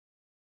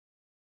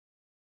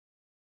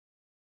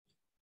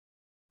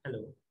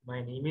Hello,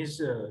 my name is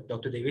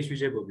Dr. Devesh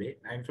Bobde.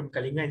 I am from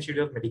Kalinga Institute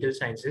of Medical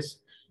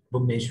Sciences,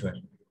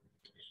 Bhubaneswar.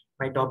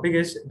 My topic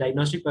is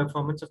diagnostic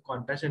performance of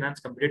contrast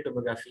enhanced computed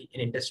tomography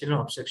in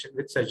intestinal obstruction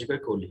with surgical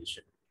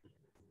correlation.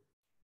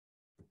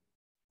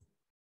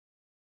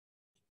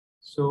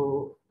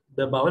 So,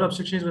 the bowel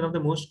obstruction is one of the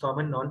most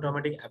common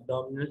non-traumatic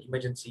abdominal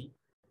emergency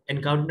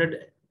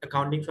encountered,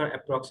 accounting for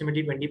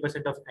approximately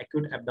 20% of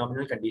acute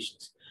abdominal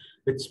conditions,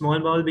 with small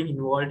bowel being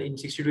involved in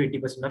 60 to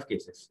 80% of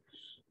cases.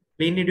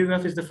 Plain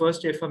radiograph is the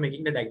first step for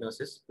making the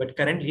diagnosis, but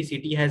currently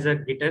CT has a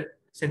greater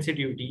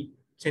sensitivity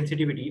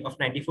of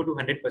 94 to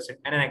 100%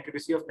 and an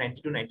accuracy of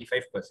 90 to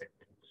 95%.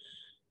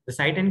 The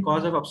site and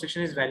cause of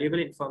obstruction is valuable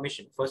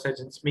information for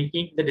surgeons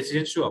making the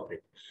decisions to operate.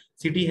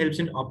 CT helps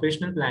in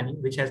operational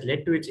planning, which has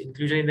led to its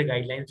inclusion in the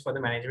guidelines for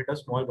the management of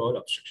small bowel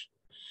obstruction.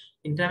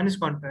 Intravenous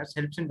contrast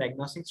helps in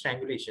diagnosing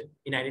strangulation,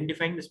 in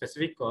identifying the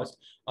specific cause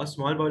of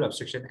small bowel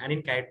obstruction, and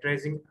in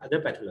characterizing other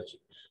pathology,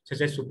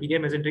 such as superior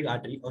mesenteric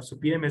artery or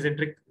superior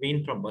mesenteric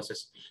vein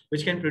thrombosis,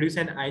 which can produce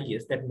an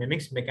ileus that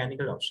mimics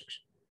mechanical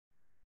obstruction.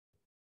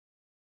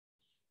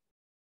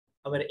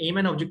 Our aim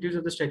and objectives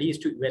of the study is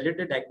to evaluate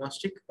the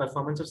diagnostic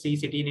performance of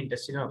CECT in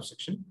intestinal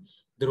obstruction,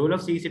 the role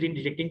of CECT in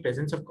detecting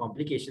presence of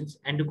complications,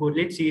 and to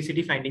correlate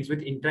CECT findings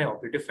with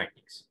intraoperative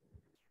findings.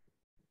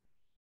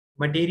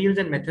 Materials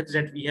and methods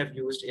that we have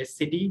used is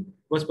CT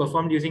was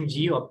performed using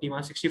GE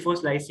Optima 64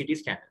 slice CT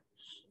scanner.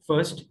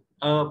 First,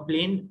 a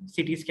plain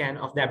CT scan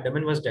of the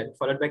abdomen was done,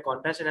 followed by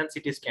contrast enhanced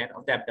CT scan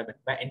of the abdomen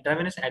by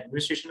intravenous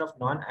administration of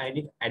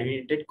non-ionic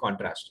adjuvanted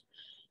contrast.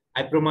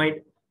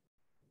 Ipromide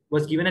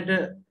was given at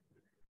a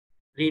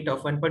rate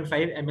of 1.5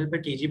 ml per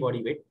kg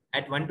body weight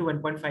at 1 to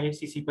 1.5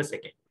 cc per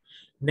second.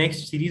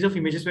 Next, series of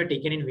images were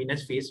taken in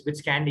venous phase with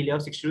scan delay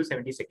of 60 to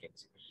 70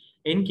 seconds.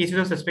 In cases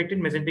of suspected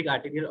mesenteric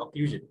arterial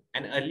occlusion,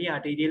 an early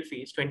arterial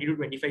phase 20 to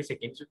 25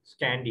 seconds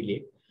scan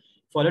delay,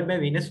 followed by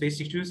venous phase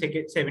 60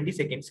 to 70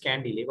 seconds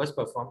scan delay was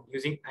performed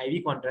using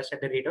IV contrast at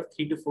the rate of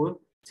 3 to 4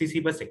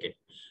 cc per second.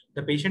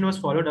 The patient was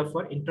followed up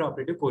for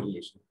intraoperative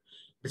correlation.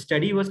 The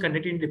study was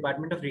conducted in the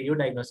Department of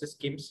Radiodiagnosis,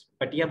 KIMS,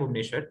 Patia,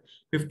 Bhubaneswar.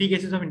 50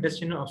 cases of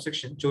intestinal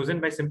obstruction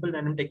chosen by simple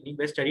random technique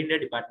were studied in the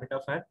department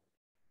of our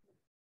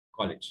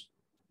college.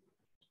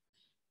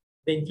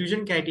 The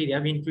inclusion criteria,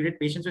 we included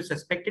patients with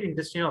suspected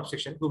intestinal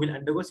obstruction who will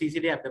undergo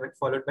CCT abdomen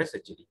followed by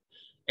surgery.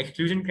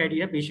 Exclusion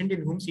criteria, patient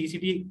in whom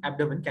CCT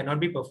abdomen cannot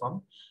be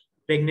performed,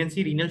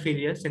 pregnancy, renal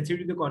failure,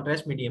 sensitivity to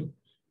contrast medium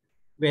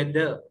were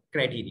the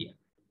criteria.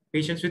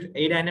 Patients with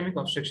adynamic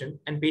obstruction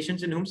and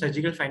patients in whom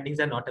surgical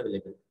findings are not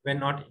available were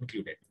not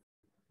included.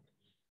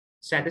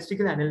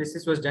 Statistical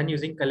analysis was done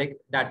using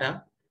collect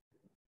data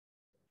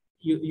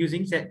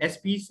using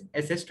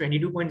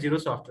SPSS2022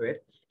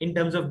 software in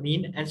terms of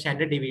mean and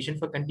standard deviation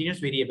for continuous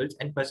variables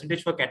and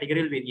percentage for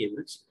categorical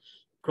variables.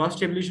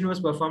 Cross-tabulation was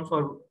performed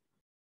for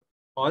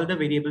all the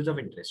variables of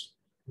interest.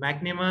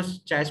 McNemar's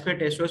chi-square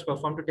test was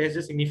performed to test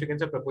the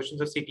significance of proportions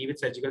of CT with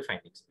surgical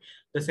findings.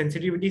 The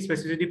sensitivity,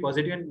 specificity,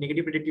 positive and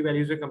negative predictive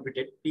values were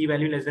computed.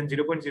 P-value less than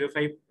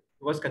 0.05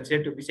 was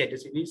considered to be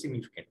statistically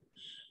significant.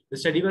 The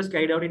study was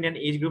carried out in an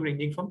age group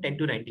ranging from 10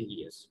 to 19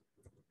 years.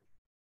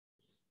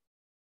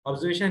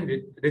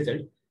 Observation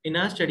result. In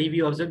our study,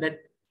 we observed that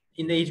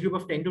in the age group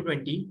of 10 to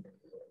 20,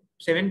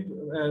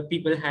 7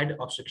 people had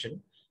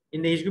obstruction.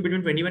 In the age group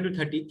between 21 to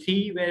 30,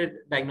 3 were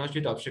diagnosed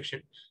with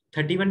obstruction.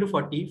 31 to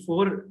 40,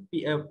 4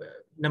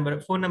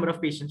 number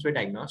of patients were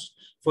diagnosed.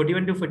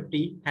 41 to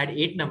 50 had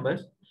 8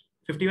 numbers.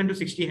 51 to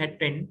 60 had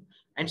 10.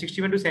 And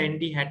 61 to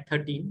 70 had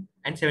 13.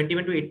 And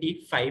 71 to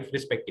 85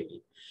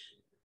 respectively.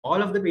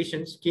 All of the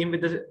patients came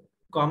with the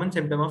common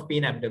symptom of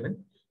pain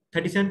abdomen.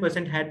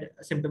 37% had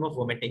a symptom of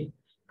vomiting.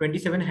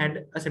 27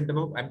 had a symptom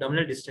of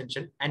abdominal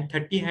distension. And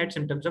 30 had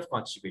symptoms of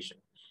constipation.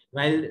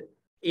 While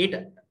 8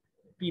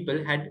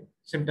 people had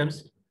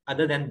symptoms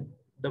other than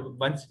the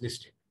ones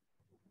listed.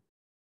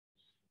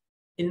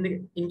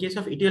 In case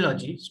of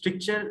etiology,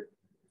 stricture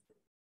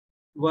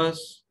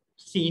was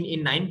seen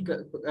in 9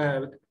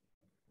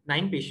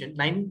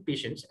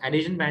 patients.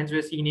 Adhesion bands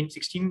were seen in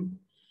 16,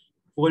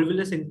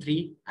 volvulus in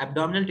 3,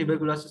 abdominal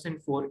tuberculosis in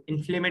 4,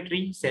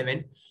 inflammatory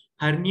 7,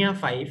 hernia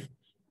 5,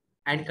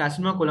 and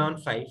carcinoma colon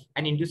 5,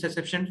 and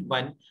intussusception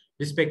 1,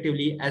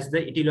 respectively, as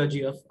the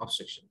etiology of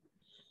obstruction.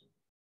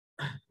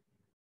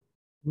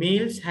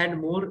 Males had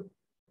more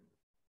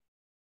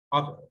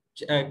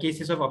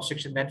cases of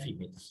obstruction than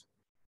females.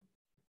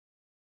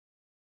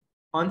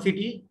 On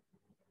CT,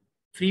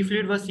 free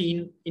fluid was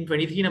seen in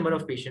 23 number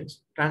of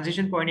patients,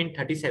 transition point in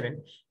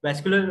 37,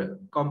 vascular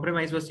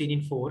compromise was seen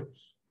in 4,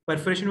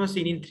 perforation was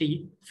seen in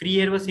 3,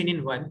 free air was seen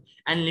in 1,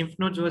 and lymph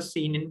nodes was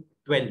seen in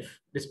 12,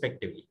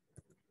 respectively.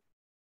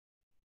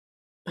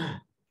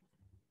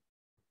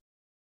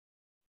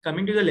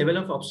 Coming to the level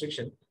of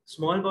obstruction,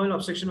 small bowel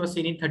obstruction was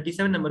seen in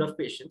 37 number of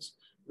patients,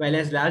 while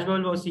as large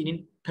bowel was seen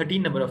in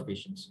 13 number of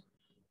patients.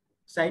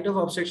 Site of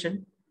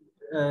obstruction,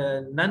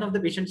 none of the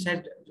patients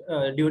had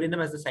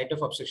duodenum as the site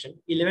of obstruction.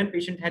 11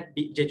 patients had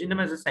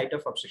jejunum as a site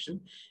of obstruction.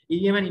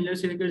 Ileum and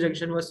ileocecal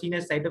junction was seen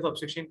as site of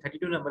obstruction in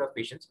 32 number of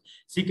patients.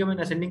 Cecum and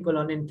ascending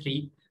colon in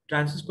 3.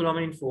 transverse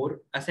colon in 4,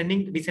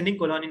 descending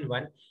colon in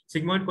 1,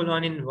 sigmoid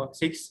colon in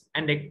 6,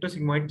 and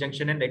rectosigmoid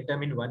junction and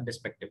rectum in 1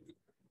 respectively.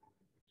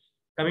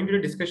 Coming to the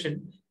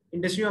discussion,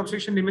 intestinal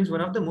obstruction remains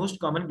one of the most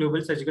common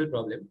global surgical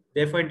problems.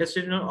 Therefore,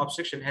 intestinal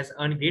obstruction has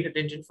earned great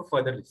attention for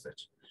further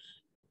research.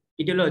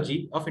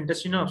 Etiology of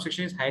intestinal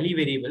obstruction is highly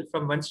variable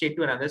from one state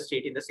to another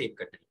state in the same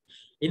country.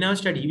 In our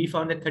study, we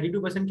found that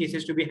 32%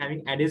 cases to be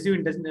having adhesive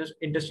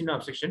intestinal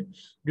obstruction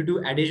due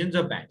to adhesions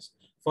of bands,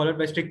 followed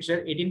by stricture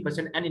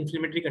 18% and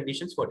inflammatory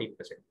conditions 14%.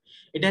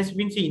 It has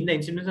been seen the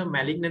incidence of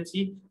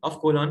malignancy of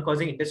colon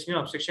causing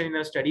intestinal obstruction in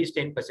our study is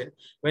 10%,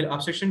 while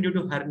obstruction due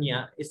to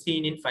hernia is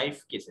seen in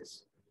 5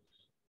 cases.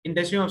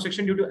 Intestinal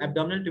obstruction due to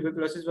abdominal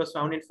tuberculosis was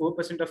found in 4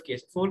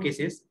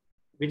 cases,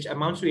 which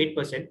amounts to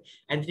 8%,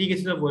 and 3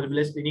 cases of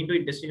volvulus leading to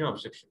intestinal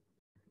obstruction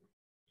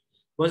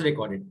was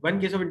recorded. 1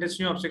 case of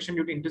intestinal obstruction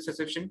due to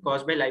intussusception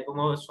caused by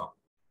lipoma was found.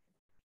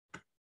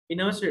 In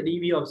our study,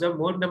 we observed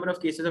more number of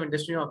cases of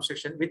intestinal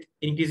obstruction with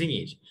increasing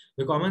age.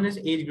 The commonest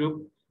age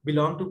group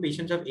belonged to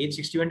patients of age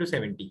 61 to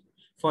 70,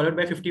 followed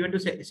by 51 to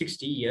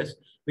 60 years,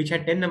 which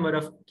had 10 number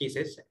of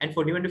cases, and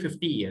 41 to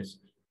 50 years.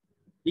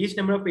 These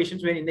number of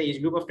patients were in the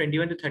age group of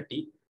 21 to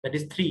 30, that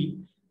is 3,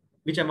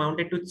 which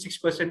amounted to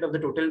 6% of the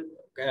total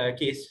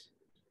case.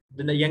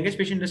 The youngest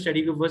patient in the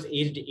study group was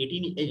aged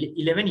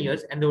 11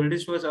 years, and the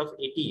oldest was of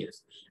 80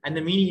 years, and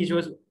the mean age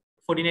was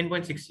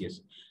 49.6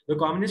 years. The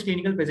commonest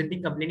clinical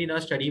presenting complaint in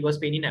our study was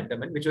pain in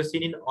abdomen, which was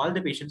seen in all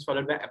the patients,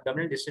 followed by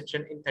abdominal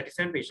distension in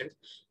 37 patients,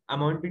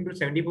 amounting to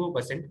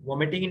 74%,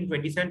 vomiting in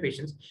 27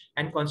 patients,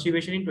 and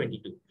constipation in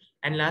 22.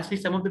 And lastly,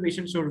 some of the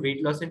patients showed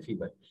weight loss and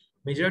fever.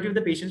 Majority of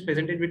the patients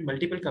presented with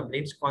multiple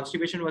complaints.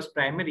 Constipation was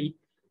primarily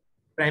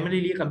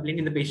a complaint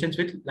in the patients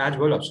with large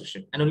bowel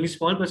obstruction, and only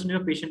small percentage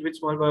of patients with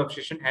small bowel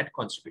obstruction had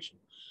constipation.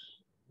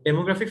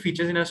 Demographic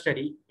features in our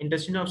study: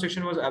 intestinal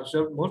obstruction was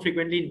observed more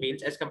frequently in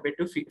males as compared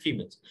to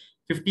females.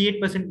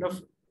 58%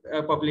 of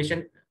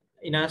population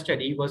in our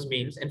study was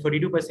males, and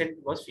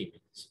 42% was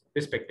females,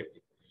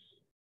 respectively.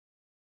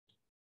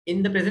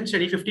 In the present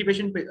study, 50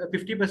 patients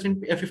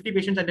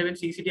underwent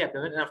CECT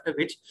abdomen, after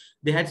which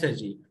they had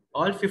surgery.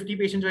 All 50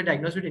 patients were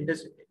diagnosed with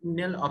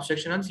intestinal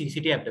obstruction on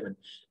CECT abdomen.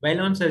 While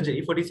on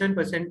surgery, 47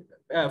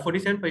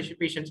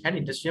 patients had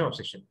intestinal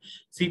obstruction.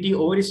 CT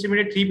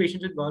overestimated 3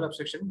 patients with bowel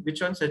obstruction,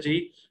 which on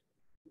surgery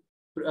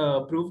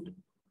proved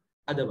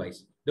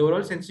otherwise. The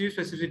overall sensitivity,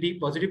 specificity,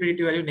 positive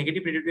predictive value,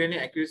 negative predictive value,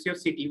 accuracy of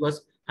CT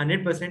was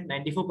 100%,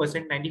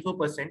 94%,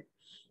 94%,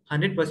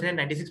 100% and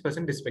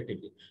 96%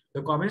 respectively.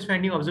 The commonest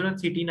finding observed on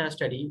CT in our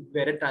study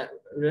were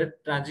a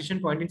transition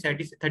point in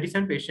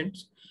 37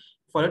 patients,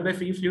 followed by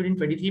free fluid in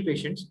 23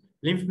 patients,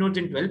 lymph nodes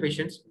in 12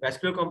 patients,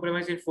 vascular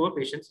compromise in 4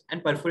 patients,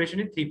 and perforation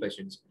in 3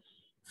 patients.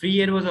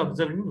 Free air was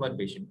observed in 1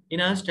 patient. In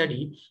our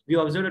study, we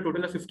observed a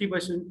total of 50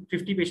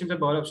 patients of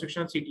bowel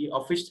obstruction on CT,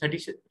 of which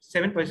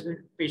 37%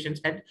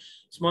 patients had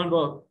small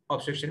bowel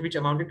obstruction, which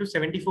amounted to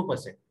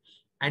 74%,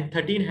 and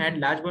 13 had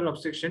large bowel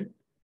obstruction,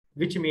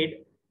 which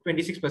made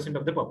 26%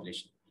 of the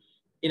population.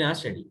 In our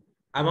study,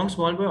 among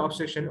small bowel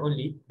obstruction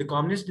only, the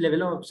commonest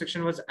level of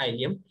obstruction was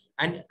ileum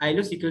and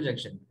ileocecal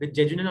junction, with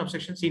jejunal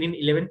obstruction seen in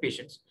 11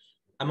 patients.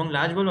 Among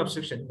large bowel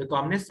obstruction, the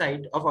commonest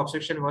site of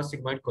obstruction was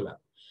sigmoid colon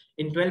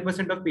in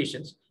 12% of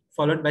patients,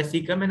 followed by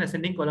cecum and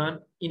ascending colon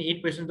in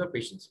 8% of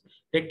patients,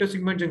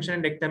 rectosigmoid junction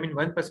and rectum in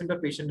 1%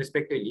 of patients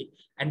respectively,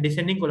 and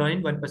descending colon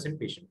in 1%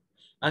 patient.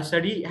 Our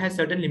study has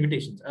certain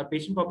limitations. Our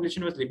patient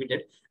population was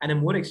limited, and a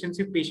more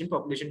extensive patient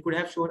population could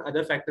have shown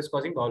other factors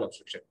causing bowel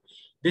obstruction.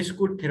 This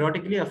could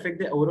theoretically affect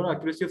the overall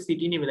accuracy of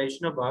CT in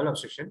evaluation of bowel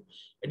obstruction.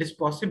 It is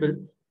possible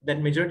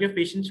that majority of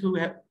patients who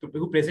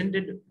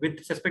presented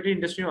with suspected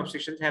intestinal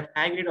obstructions have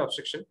high-grade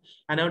obstruction,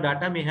 and our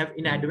data may have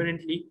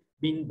inadvertently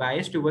been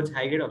biased towards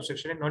high-grade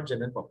obstruction and not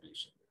general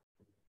population.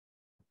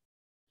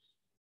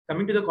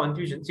 Coming to the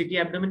conclusion, CT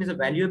abdomen is a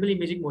valuable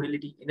imaging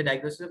modality in the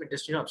diagnosis of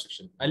intestinal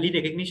obstruction. Early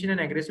recognition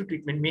and aggressive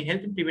treatment may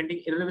help in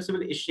preventing irreversible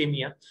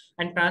ischemia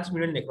and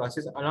transmural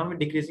necrosis, along with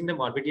decreasing the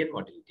morbidity and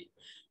mortality.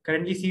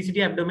 Currently, CECT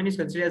abdomen is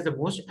considered as the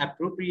most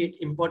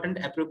important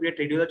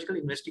radiological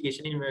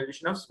investigation in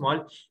evaluation of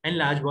small and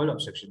large bowel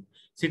obstruction.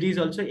 CT is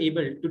also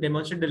able to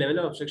demonstrate the level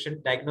of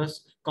obstruction,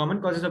 diagnose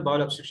common causes of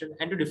bowel obstruction,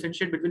 and to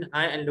differentiate between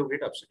high and low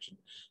grade obstruction.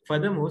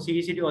 Furthermore,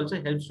 CECT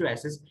also helps to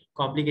assess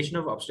complication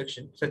of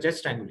obstruction, such as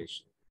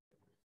strangulation.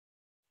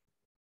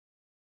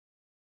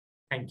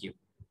 Thank you.